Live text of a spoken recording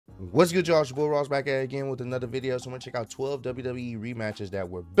What's good, y'all? It's your boy Ross back at it again with another video. So I'm gonna check out 12 WWE rematches that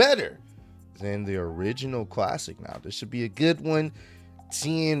were better than the original classic. Now, this should be a good one.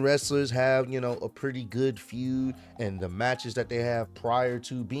 Seeing wrestlers have, a pretty good feud, and the matches that they have prior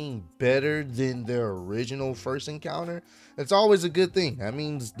to being better than their original first encounter, it's always a good thing. That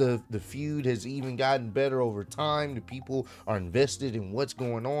means the feud has even gotten better over time. The people are invested in what's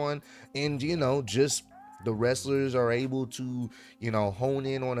going on, and just the wrestlers are able to, hone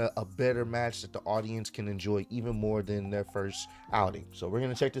in on a better match that the audience can enjoy even more than their first outing. So we're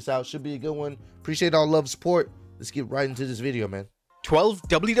going to check this out. Should be a good one. Appreciate all love, support. Let's get right into this video, man. 12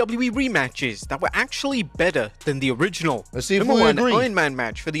 WWE rematches that were actually better than the original. Let's see if Number we one, agree. Iron Man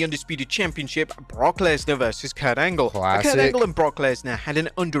match for the Undisputed Championship, Brock Lesnar versus Kurt Angle. Classic. Kurt Angle and Brock Lesnar had an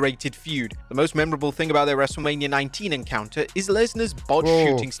underrated feud. The most memorable thing about their WrestleMania 19 encounter is Lesnar's botched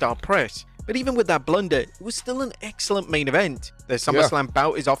shooting star press. But even with that blunder, it was still an excellent main event. Their SummerSlam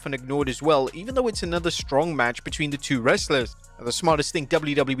bout is often ignored as well, even though it's another strong match between the two wrestlers. The smartest thing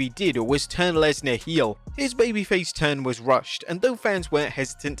WWE did was turn Lesnar heel. His babyface turn was rushed, and though fans weren't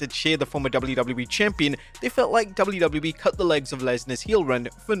hesitant to cheer the former WWE champion, they felt like WWE cut the legs of Lesnar's heel run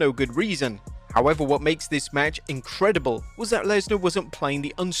for no good reason. However, what makes this match incredible was that Lesnar wasn't playing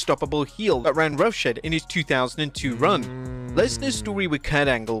the unstoppable heel that ran roughshod in his 2002 run. Lesnar's story with Kurt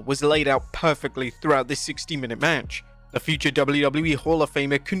Angle was laid out perfectly throughout this 60-minute match. The future WWE Hall of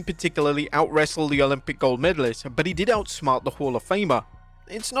Famer couldn't particularly out-wrestle the Olympic gold medalist, but he did outsmart the Hall of Famer.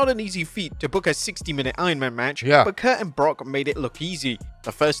 It's not an easy feat to book a 60-minute Iron Man match, but Kurt and Brock made it look easy.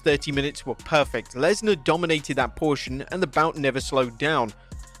 The first 30 minutes were perfect. Lesnar dominated that portion, and the bout never slowed down.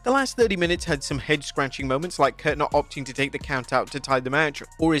 The last 30 minutes had some head-scratching moments, like Kurt not opting to take the count out to tie the match,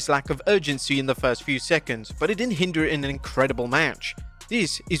 or his lack of urgency in the first few seconds, but it didn't hinder it in an incredible match.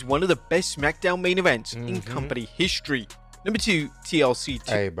 This is one of the best SmackDown main events in company history. Number 2, TLC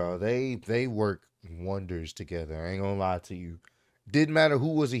 2. Hey, bro, they work wonders together. I ain't gonna lie to you. Didn't matter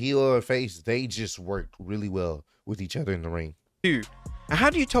who was a heel or a face, they just worked really well with each other in the ring. 2. Now, how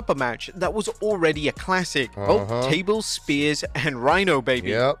do you top a match that was already a classic? Oh, tables, spears, and Rhino,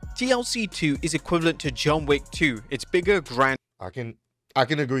 baby. TLC 2 is equivalent to John Wick 2. It's bigger, grand. I can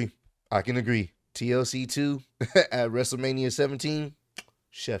agree. I can agree. TLC 2 at WrestleMania 17,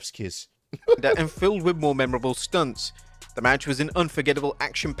 chef's kiss. And filled with more memorable stunts. The match was an unforgettable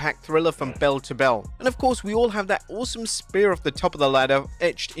action-packed thriller from bell to bell. And of course, we all have that awesome spear off the top of the ladder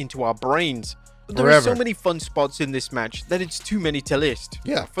etched into our brains. But there are so many fun spots in this match that it's too many to list.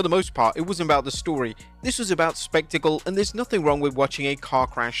 For the most part, it wasn't about the story. This was about spectacle, and there's nothing wrong with watching a car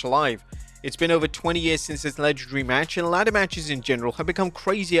crash live. It's been over 20 years since this legendary match, and ladder matches in general have become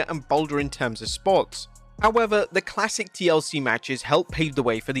crazier and bolder in terms of spots. However, the classic TLC matches helped pave the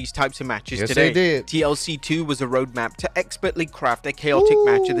way for these types of matches today. They did. TLC 2 was a roadmap to expertly craft a chaotic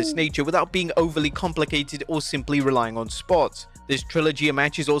match of this nature without being overly complicated or simply relying on spots. This trilogy of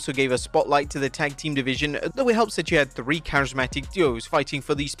matches also gave a spotlight to the tag team division, though it helps that you had 3 charismatic duos fighting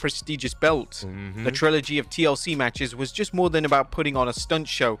for these prestigious belts. The trilogy of TLC matches was just more than about putting on a stunt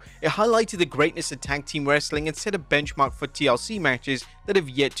show. It highlighted the greatness of tag team wrestling and set a benchmark for TLC matches that have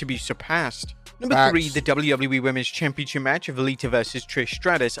yet to be surpassed. Number 3, the WWE Women's Championship match of Alita vs Trish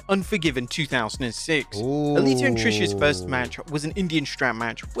Stratus, Unforgiven 2006. Alita and Trish's first match was an Indian strap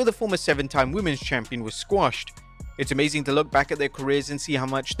match where the former 7-time women's champion was squashed. It's amazing to look back at their careers and see how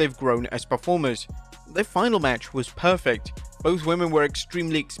much they've grown as performers. Their final match was perfect. Both women were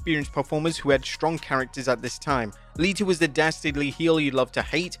extremely experienced performers who had strong characters at this time. Lita was the dastardly heel you'd love to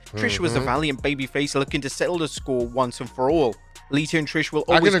hate. Trish was the valiant babyface looking to settle the score once and for all. Lita and Trish will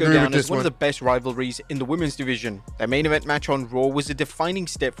always go down as one of the best rivalries in the women's division. Their main event match on Raw was a defining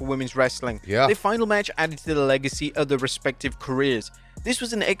step for women's wrestling. Their final match added to the legacy of their respective careers. This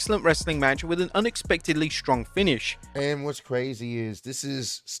was an excellent wrestling match with an unexpectedly strong finish. And what's crazy is this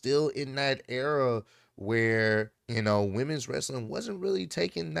is still in that era where, women's wrestling wasn't really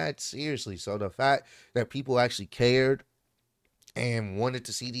taken that seriously. So the fact that people actually cared and wanted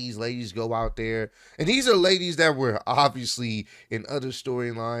to see these ladies go out there, and these are ladies that were obviously in other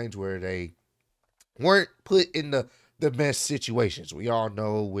storylines where they weren't put in the best situations. We all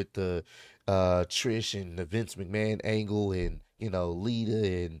know with the Trish and the Vince McMahon angle, and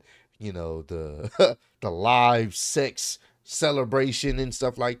Lita, and the the live sex celebration and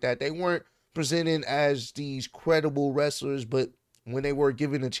stuff like that. They weren't presented as these credible wrestlers, but when they were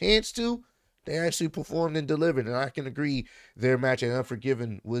given a chance to, they actually performed and delivered. And I can agree their match at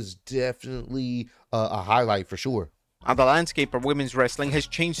Unforgiven was definitely a highlight for sure. Now, the landscape of women's wrestling has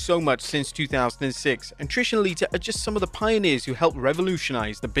changed so much since 2006, and Trish and Lita are just some of the pioneers who helped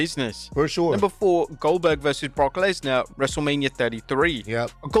revolutionize the business. For sure. Number 4, Goldberg vs. Brock Lesnar, WrestleMania 33.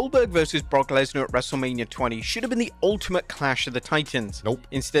 Yep. Goldberg vs. Brock Lesnar at WrestleMania 20 should have been the ultimate clash of the titans. Nope.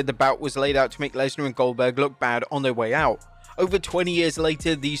 Instead, the bout was laid out to make Lesnar and Goldberg look bad on their way out. Over 20 years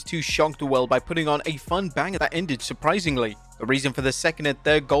later, these two shocked the world by putting on a fun banger that ended surprisingly. The reason for the second and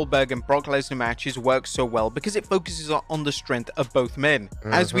third Goldberg and Brock Lesnar matches work so well because it focuses on the strength of both men.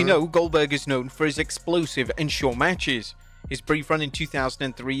 As we know, Goldberg is known for his explosive and short matches. His brief run in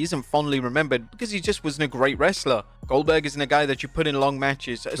 2003 isn't fondly remembered because he just wasn't a great wrestler. Goldberg isn't a guy that you put in long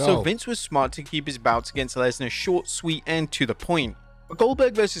matches, so Vince was smart to keep his bouts against Lesnar short, sweet, and to the point. But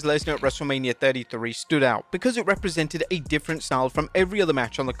Goldberg vs. Lesnar at WrestleMania 33 stood out because it represented a different style from every other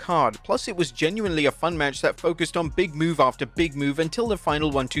match on the card, plus it was genuinely a fun match that focused on big move after big move until the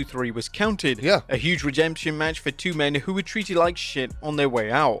final 1-2-3 was counted. Yeah. A huge redemption match for two men who were treated like shit on their way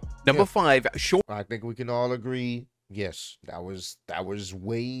out. Number 5, Shawn. I think we can all agree, yes, that was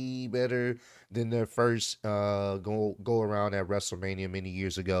way better than their first go around at WrestleMania many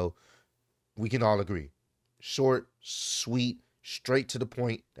years ago. We can all agree. Short, sweet, straight to the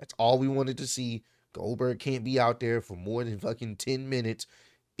point. That's all we wanted to see. Goldberg can't be out there for more than fucking 10 minutes.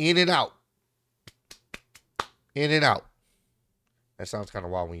 In and out. In and out. That sounds kind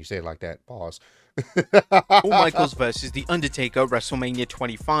of wild when you say it like that. Pause. Shawn Michaels versus The Undertaker, WrestleMania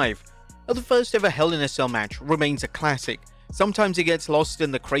 25. Now, the first ever Hell in a Cell match remains a classic. Sometimes it gets lost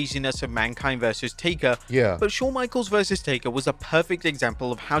in the craziness of Mankind versus Taker, but Shawn Michaels versus Taker was a perfect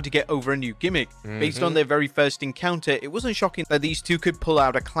example of how to get over a new gimmick. Based on their very first encounter, it wasn't shocking that these two could pull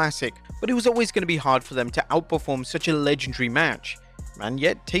out a classic, but it was always going to be hard for them to outperform such a legendary match. And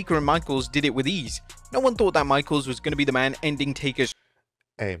yet, Taker and Michaels did it with ease. No one thought that Michaels was going to be the man ending Taker's.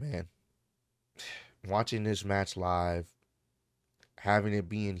 Hey man, watching this match live, having it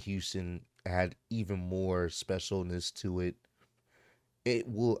be in Houston had even more specialness to it.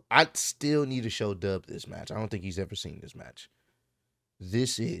 I'd still need to show Dub this match. I don't think he's ever seen this match.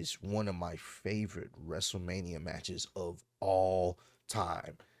 This is one of my favorite WrestleMania matches of all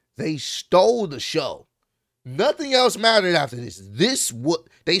time. They stole the show. Nothing else mattered after this.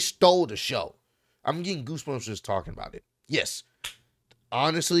 They stole the show. I'm getting goosebumps just talking about it. Yes.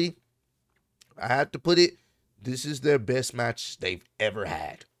 Honestly, I have to put it, this is their best match they've ever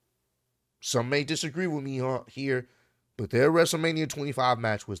had. Some may disagree with me here, but their WrestleMania 25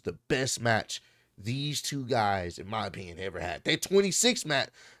 match was the best match these two guys, in my opinion, ever had. Their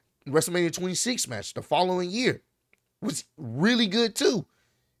WrestleMania 26 match the following year was really good too.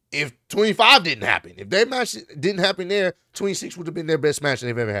 If 25 didn't happen, if their match didn't happen there, 26 would have been their best match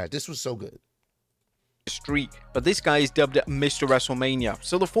they've ever had. This was so good. Streak, but this guy is dubbed Mr. WrestleMania,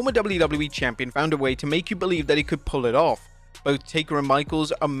 so the former WWE champion found a way to make you believe that he could pull it off. Both Taker and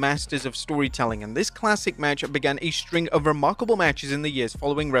Michaels are masters of storytelling, and this classic match began a string of remarkable matches in the years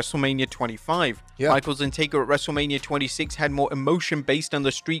following WrestleMania 25. Michaels and Taker at WrestleMania 26 had more emotion based on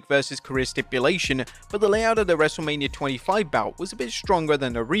the streak versus career stipulation, but the layout of the WrestleMania 25 bout was a bit stronger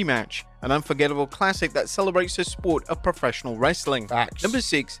than the rematch, an unforgettable classic that celebrates the sport of professional wrestling. Facts. Number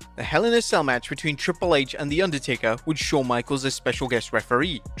 6, the Hell in a Cell match between Triple H and The Undertaker with Shawn Michaels as special guest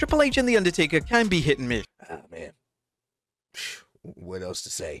referee. Triple H and The Undertaker can be hit and miss. Oh man. What else to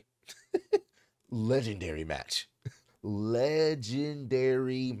say? Legendary match.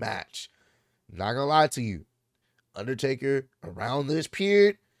 Legendary match. Not gonna lie to you. Undertaker, around this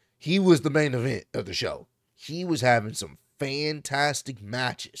period, he was the main event of the show. He was having some fantastic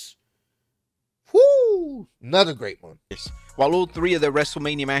matches. Whoo! Another great one. While all three of their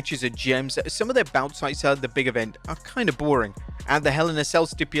WrestleMania matches are gems, some of their bouts outside the big event are kind of boring. Add the Hell in a Cell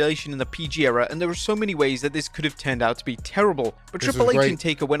stipulation in the PG era, and there are so many ways that this could have turned out to be terrible. But Triple H and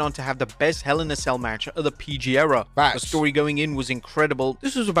Taker went on to have the best Hell in a Cell match of the PG era. Facts. The story going in was incredible.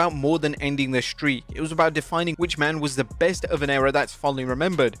 This was about more than ending their streak. It was about defining which man was the best of an era that's fondly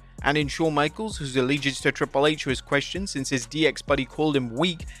remembered. And in Shawn Michaels, whose allegiance to Triple H was questioned since his DX buddy called him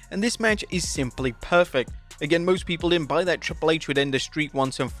weak, and this match is simply perfect. Again, most people didn't buy that Triple H would end the streak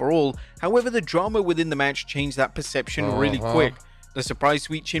once and for all. However, the drama within the match changed that perception really quick. The surprise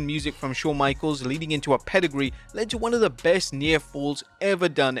sweet chin music from Shawn Michaels leading into a pedigree led to one of the best near falls ever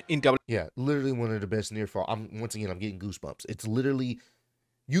done in WWE. Yeah, literally one of the best near fall. Once again, I'm getting goosebumps. It's literally,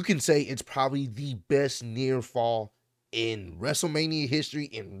 you can say it's probably the best near fall in WrestleMania history,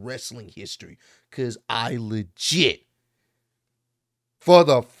 in wrestling history. Because I legit, for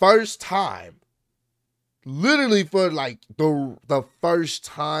the first time, literally for like the first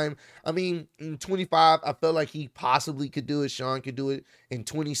time. I mean, in 25, I felt like he possibly could do it. Shawn could do it. In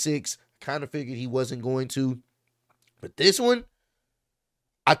 26, kind of figured he wasn't going to. But this one,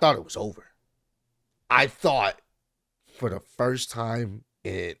 I thought it was over. I thought for the first time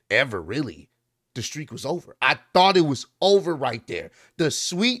in ever, really, the streak was over. I thought it was over right there. The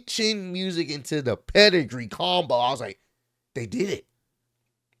sweet chin music into the pedigree combo. I was like, they did it.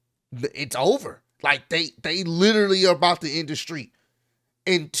 It's over. Like, they literally are about to end the streak.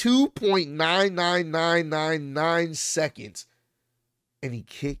 In 2.99999 seconds. And he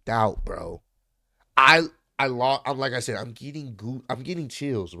kicked out, bro. I'm like I said, I'm getting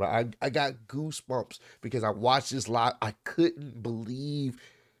chills, right? I got goosebumps because I watched this live. I couldn't believe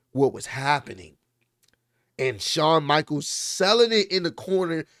what was happening. And Shawn Michaels selling it in the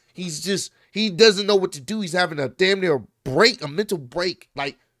corner. He doesn't know what to do. He's having a damn near break, a mental break.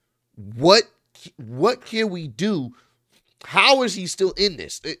 Like, what can we do? How is he still in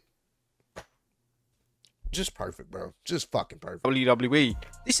this? Just perfect, bro. Just fucking perfect. WWE.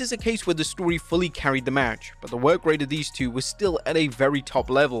 This is a case where the story fully carried the match, but the work rate of these two was still at a very top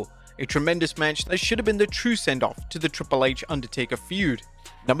level. A tremendous match that should have been the true send-off to the Triple H Undertaker feud.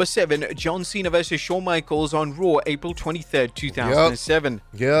 Number 7, John Cena vs Shawn Michaels on Raw, April 23rd, 2007.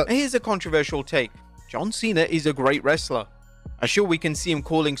 Yep. Now here's a controversial take. John Cena is a great wrestler. Sure, we can see him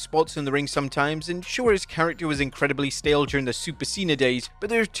calling spots in the ring sometimes, and sure, his character was incredibly stale during the Super Cena days,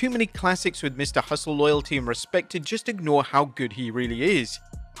 but there are too many classics with Mr. Hustle loyalty and respect to just ignore how good he really is.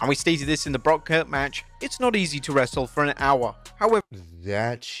 And we stated this in the Brock Kurt match, it's not easy to wrestle for an hour. However,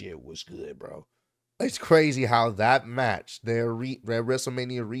 that shit was good, bro. It's crazy how that match, their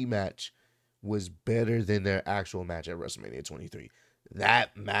WrestleMania rematch, was better than their actual match at WrestleMania 23.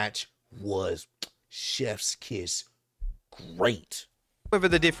 That match was chef's kiss. Great. However,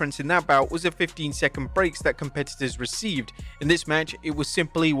 the difference in that bout was the 15-second breaks that competitors received. In this match, it was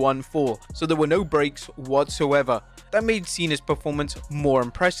simply one fall, so there were no breaks whatsoever. That made Cena's performance more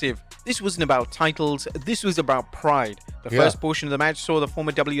impressive. This wasn't about titles, this was about pride. The first portion of the match saw the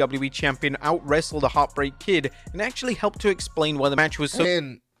former WWE champion out-wrestle the Heartbreak Kid and actually helped to explain why the match was so...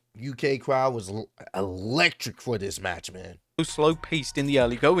 And UK crowd was electric for this match, man. Slow-paced in the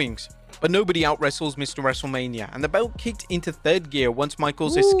early goings. But nobody out-wrestles Mr. WrestleMania, and the belt kicked into third gear once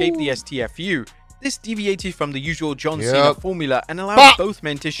Michaels escaped the STFU. This deviated from the usual John Cena formula and allowed both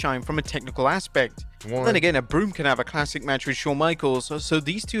men to shine from a technical aspect. Then again, a broom can have a classic match with Shawn Michaels, so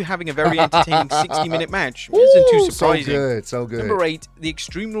these two having a very entertaining 60-minute match isn't too surprising. So good. Number 8, the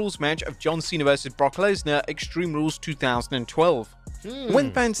Extreme Rules match of John Cena vs Brock Lesnar, Extreme Rules 2012.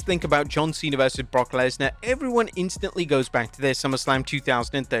 When fans think about John Cena vs Brock Lesnar, everyone instantly goes back to their SummerSlam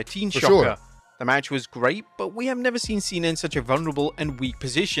 2013 shocker. Sure. The match was great, but we have never seen Cena in such a vulnerable and weak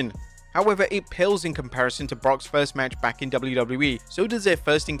position. However, it pales in comparison to Brock's first match back in WWE, so does their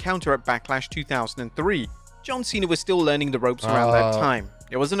first encounter at Backlash 2003. John Cena was still learning the ropes around that time.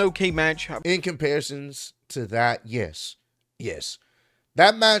 It was an okay match. In comparisons to that, yes.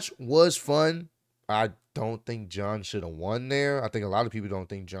 That match was fun. I don't think John should have won there. I think a lot of people don't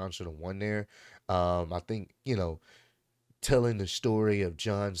think John should have won there. I think, telling the story of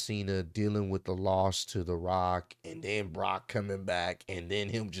John Cena dealing with the loss to The Rock and then Brock coming back and then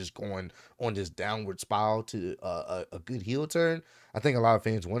him just going on this downward spiral to a good heel turn. I think a lot of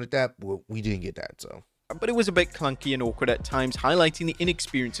fans wanted that, but we didn't get that, so. But it was a bit clunky and awkward at times, highlighting the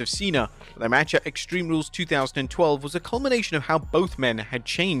inexperience of Cena. The match at Extreme Rules 2012 was a culmination of how both men had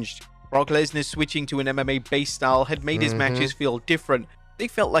changed. Brock Lesnar switching to an MMA-based style had made his matches feel different. They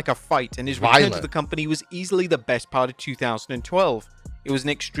felt like a fight, and his return to the company was easily the best part of 2012. It was an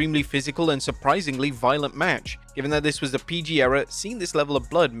extremely physical and surprisingly violent match. Given that this was the PG era, seeing this level of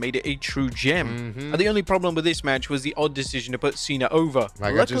blood made it a true gem. And the only problem with this match was the odd decision to put Cena over.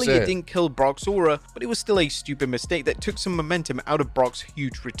 Luckily, it didn't kill Brock's aura, but it was still a stupid mistake that took some momentum out of Brock's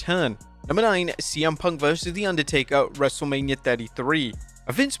huge return. Number 9, CM Punk vs The Undertaker, WrestleMania 33.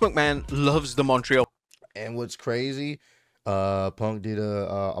 Vince McMahon loves the Montreal. And what's crazy, Punk did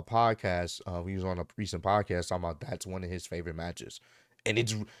a podcast. He was on a recent podcast talking about that's one of his favorite matches. And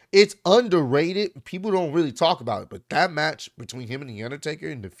it's underrated. People don't really talk about it. But that match between him and The Undertaker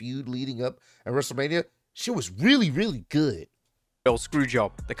and the feud leading up at WrestleMania, shit was really, really good.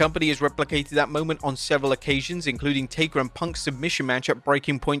 Screwjob. The company has replicated that moment on several occasions, including Taker and Punk's submission match at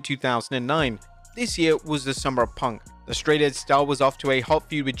Breaking Point 2009. This year was the summer of Punk. The straight-edge star was off to a hot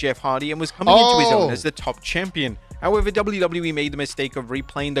feud with Jeff Hardy and was coming into his own as the top champion. However, WWE made the mistake of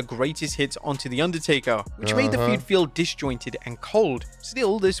replaying the greatest hits onto The Undertaker, which made the feud feel disjointed and cold.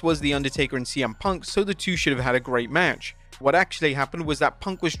 Still, this was The Undertaker and CM Punk, so the two should have had a great match. What actually happened was that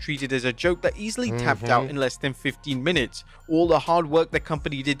Punk was treated as a joke that easily tapped out in less than 15 minutes. All the hard work the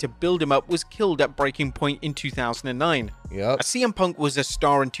company did to build him up was killed at breaking point in 2009. Yep. CM Punk was a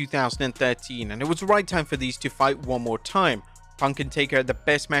star in 2013, and it was the right time for these to fight one more time. Punk and Taker had the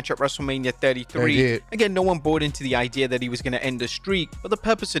best match at WrestleMania 33. Again, no one bought into the idea that he was going to end the streak, but the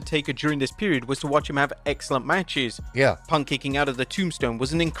purpose of Taker during this period was to watch him have excellent matches. Yeah. Punk kicking out of the tombstone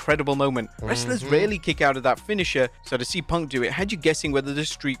was an incredible moment. Wrestlers rarely kick out of that finisher, so to see Punk do it had you guessing whether the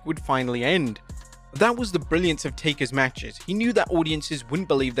streak would finally end. That was the brilliance of Taker's matches. He knew that audiences wouldn't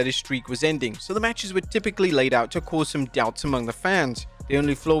believe that his streak was ending, so the matches were typically laid out to cause some doubts among the fans. The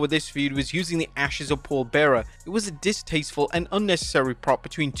only flaw with this feud was using the ashes of Paul Bearer. It was a distasteful and unnecessary prop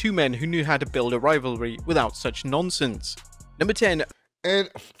between two men who knew how to build a rivalry without such nonsense. Number 10. And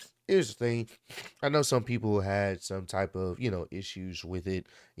here's the thing. I know some people had some type of, issues with it,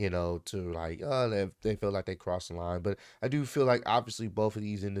 to like, they felt like they crossed the line. But I do feel like obviously both of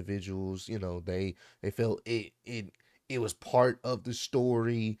these individuals, they felt it was part of the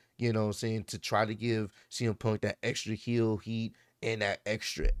story, to try to give CM Punk that extra heel heat and that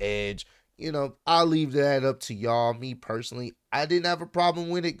extra edge. I'll leave that up to y'all. Me personally, I didn't have a problem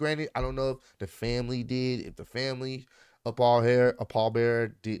with it. Granted, I don't know if the family did. If the family of Paul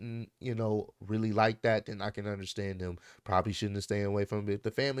Bearer didn't, really like that, then I can understand them probably shouldn't have stayed away from it. If the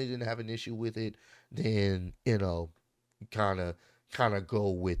family didn't have an issue with it, then, kind of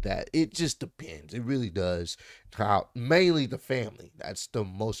go with that. It just depends. It really does. Mainly the family. That's the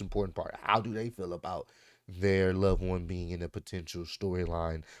most important part. How do they feel about their loved one being in a potential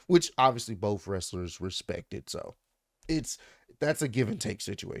storyline, which obviously both wrestlers respected. So that's a give and take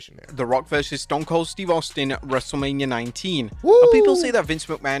situation there. The Rock versus Stone Cold Steve Austin at WrestleMania 19. Woo! Now, people say that Vince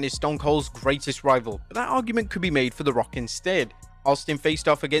McMahon is Stone Cold's greatest rival, but that argument could be made for The Rock instead. Austin faced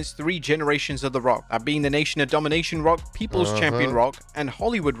off against 3 generations of The Rock, that being the Nation of Domination Rock, People's Champion Rock, and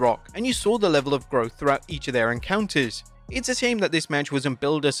Hollywood Rock, and you saw the level of growth throughout each of their encounters. It's a shame that this match wasn't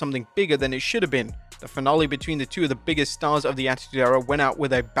billed as something bigger than it should have been. The finale between the two of the biggest stars of the Attitude Era went out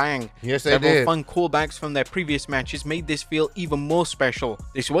with a bang. Yes, they Several did. fun callbacks from their previous matches made this feel even more special.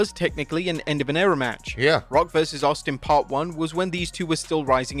 This was technically an end of an era match. Yeah. Rock vs. Austin Part 1 was when these two were still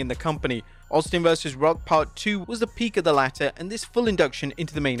rising in the company. Austin vs. Rock Part 2 was the peak of the latter and this full induction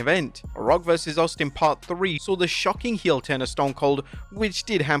into the main event. Rock vs. Austin Part 3 saw the shocking heel turn of Stone Cold, which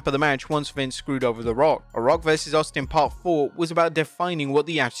did hamper the match once Vince screwed over The Rock. Rock vs. Austin Part 4 was about defining what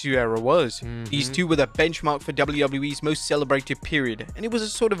the Attitude Era was. These two were the benchmark for WWE's most celebrated period, and it was a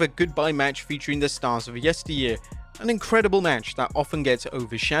sort of a goodbye match featuring the stars of yesteryear. An incredible match that often gets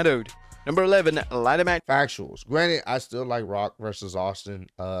overshadowed. Number 11, ladder match. Factuals. Granted, I still like Rock versus Austin.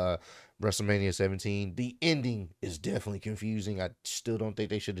 WrestleMania 17. The ending is definitely confusing. I still don't think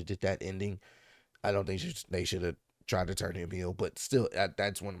they should have did that ending. I don't think they should have tried to turn him heel, but still,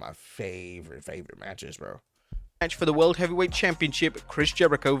 that's one of my favorite matches, bro. Match for the World Heavyweight Championship, Chris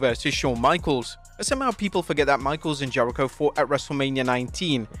Jericho versus Shawn Michaels. Somehow people forget that Michaels and Jericho fought at WrestleMania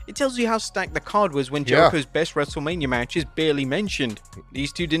 19. It tells you how stacked the card was when Jericho's best WrestleMania match is barely mentioned.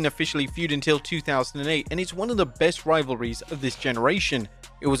 These two didn't officially feud until 2008, and it's one of the best rivalries of this generation.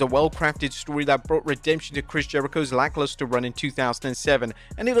 It was a well-crafted story that brought redemption to Chris Jericho's lackluster run in 2007,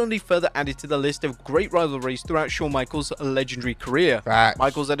 and it only further added to the list of great rivalries throughout Shawn Michaels' legendary career. Facts.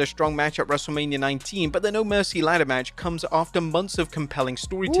 Michaels had a strong match at WrestleMania 19, but the No Mercy ladder match comes after months of compelling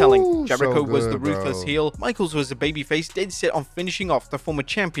storytelling. Ooh, Jericho so was good, the ruthless bro. heel, Michaels was the babyface dead set on finishing off the former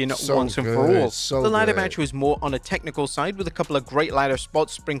champion So once and good, for all. so The ladder good. match was more on a technical side with a couple of great ladder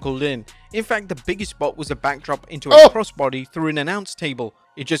spots sprinkled in. In fact, the biggest spot was a backdrop into a crossbody through an announce table.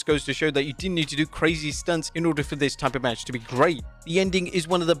 It just goes to show that you didn't need to do crazy stunts in order for this type of match to be great. The ending is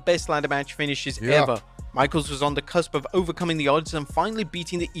one of the best ladder match finishes ever. Michaels was on the cusp of overcoming the odds and finally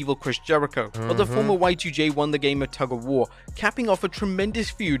beating the evil Chris Jericho, but the former Y2J won the game of tug of war, capping off a tremendous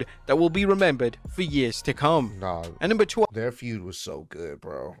feud that will be remembered for years to come. Nah, And number 12, their feud was so good,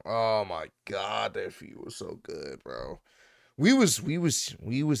 bro. Oh my god, their feud was so good, bro. We was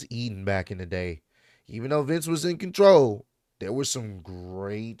eating back in the day. Even though Vince was in control, there were some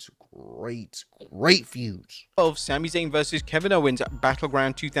great feuds. Sami Zayn versus Kevin Owens at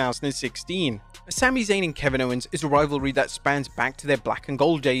Battleground 2016. Sami Zayn and Kevin Owens is a rivalry that spans back to their black and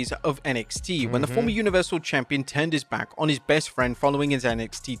gold days of NXT, when the former Universal Champion turned his back on his best friend following his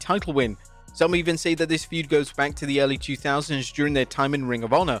NXT title win. Some even say that this feud goes back to the early 2000s during their time in Ring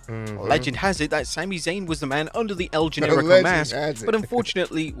of Honor. Legend has it that Sami Zayn was the man under the El Generico Legend mask, has it. but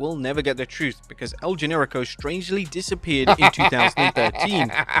unfortunately we'll never get the truth because El Generico strangely disappeared in 2013.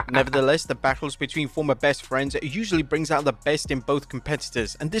 Nevertheless, the battles between former best friends usually brings out the best in both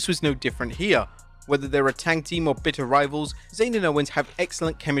competitors, and this was no different here. Whether they're a tag team or bitter rivals, Zayn and Owens have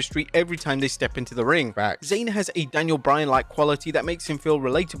excellent chemistry every time they step into the ring. Facts. Zayn has a Daniel Bryan-like quality that makes him feel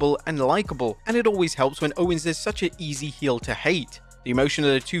relatable and likable, and it always helps when Owens is such an easy heel to hate. The emotion of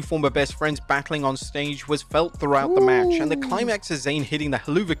the two former best friends battling on stage was felt throughout the match, and the climax of Zayn hitting the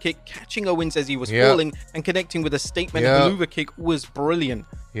haluva kick, catching Owens as he was falling, and connecting with a statement haluva kick was brilliant.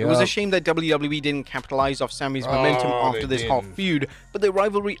 It was a shame that WWE didn't capitalize off Sammy's momentum after this hot feud, but the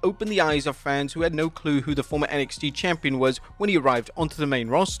rivalry opened the eyes of fans who had no clue who the former NXT champion was when he arrived onto the main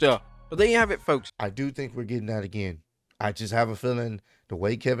roster. But there you have it, folks. I do think we're getting that again. I just have a feeling the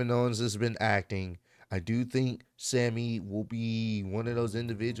way Kevin Owens has been acting, I do think Sammy will be one of those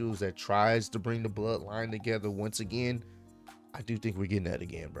individuals that tries to bring the bloodline together once again. I do think we're getting that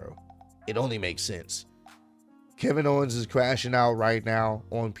again, bro. It only makes sense. Kevin Owens is crashing out right now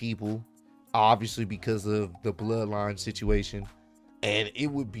on people, obviously because of the bloodline situation. And it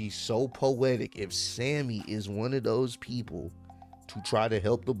would be so poetic if Sammy is one of those people to try to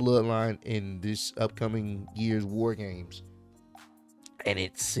help the bloodline in this upcoming year's War Games. And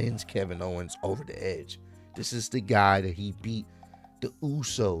it sends Kevin Owens over the edge. This is the guy that he beat the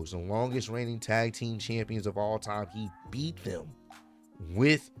Usos, the longest reigning tag team champions of all time. He beat them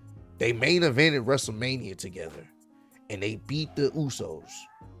with, they main evented WrestleMania together. And they beat the Usos.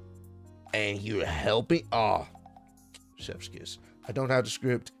 And you're helping, chef's kiss. I don't have the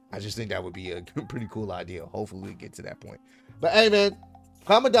script. I just think that would be a pretty cool idea. Hopefully we get to that point. But hey, man,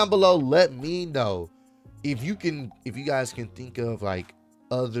 comment down below. Let me know if you guys can think of like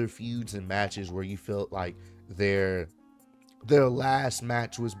other feuds and matches where you felt like their last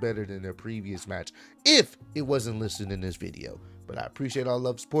match was better than their previous match, if it wasn't listed in this video. But I appreciate all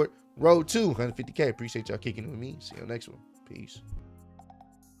love, support. Road to 150K. Appreciate y'all kicking it with me. See you on the next one. Peace.